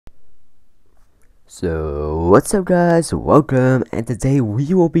So what's up guys, welcome, and today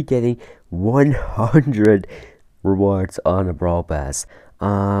we will be getting 100 rewards on a Brawl Pass.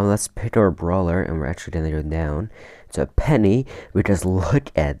 Let's pick our brawler, and we're actually gonna go down to Penny, because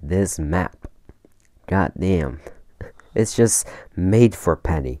look at this map. God damn, it's just made for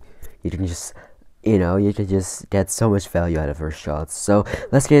Penny. You can just, you can just get so much value out of her shots. So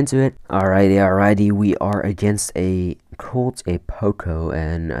let's get into it. Alrighty, we are against a Colt, a Poco,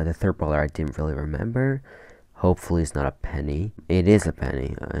 and the third brawler I didn't really remember. Hopefully it's not a Penny. It is a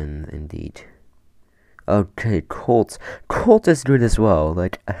Penny, and indeed. Okay, Colt. Colt is good as well.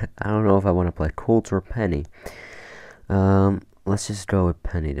 Like, I don't know if I want to play Colt or Penny. Let's just go with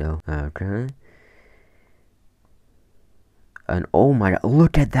Penny though. Okay. And oh my god,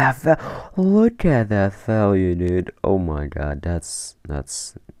 look at that value, dude. Oh my god, that's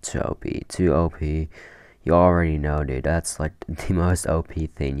too OP. You already know, dude. That's like the most OP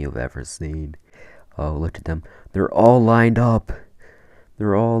thing you've ever seen. Oh, look at them. They're all lined up.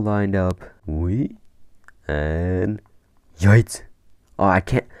 And yikes. Oh, I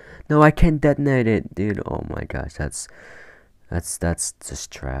can't. No, I can't detonate it, dude. Oh my gosh, that's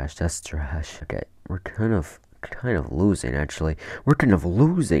just trash. That's trash. Okay, we're kind of losing, actually. We're kind of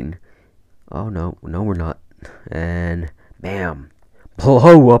losing. Oh no, we're not. And bam,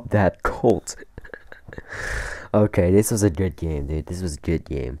 blow up that Colt. Okay, this was a good game, dude. This was a good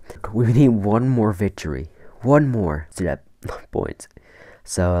game. We need one more victory. One more to that point.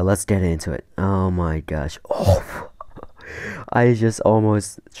 So let's get into it. Oh my gosh. Oh, I just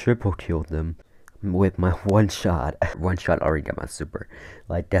almost triple killed them with my one shot. One shot already got my super.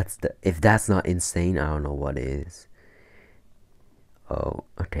 Like, if that's not insane, I don't know what is. Oh,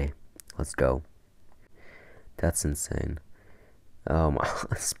 okay. Let's go. That's insane.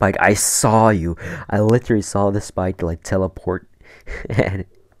 Spike, I saw you. I literally saw the Spike like teleport, and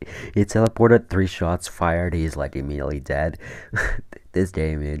he teleported 3 shots fired. He's like immediately dead. This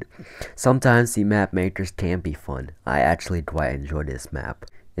game, dude. Sometimes the map makers can be fun. I actually quite enjoy this map.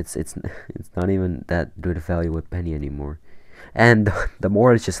 It's not even that good a value with Penny anymore. And the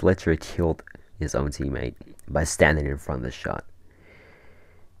Mortis just literally killed his own teammate by standing in front of the shot.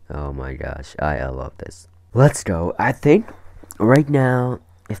 Oh my gosh, I love this. Let's go. I think right now,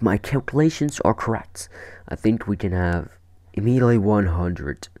 if my calculations are correct, I think we can have immediately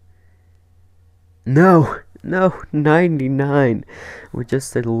 100. No, 99. With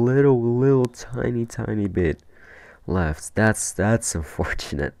just a little tiny bit left. That's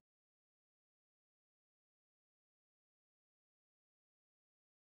unfortunate.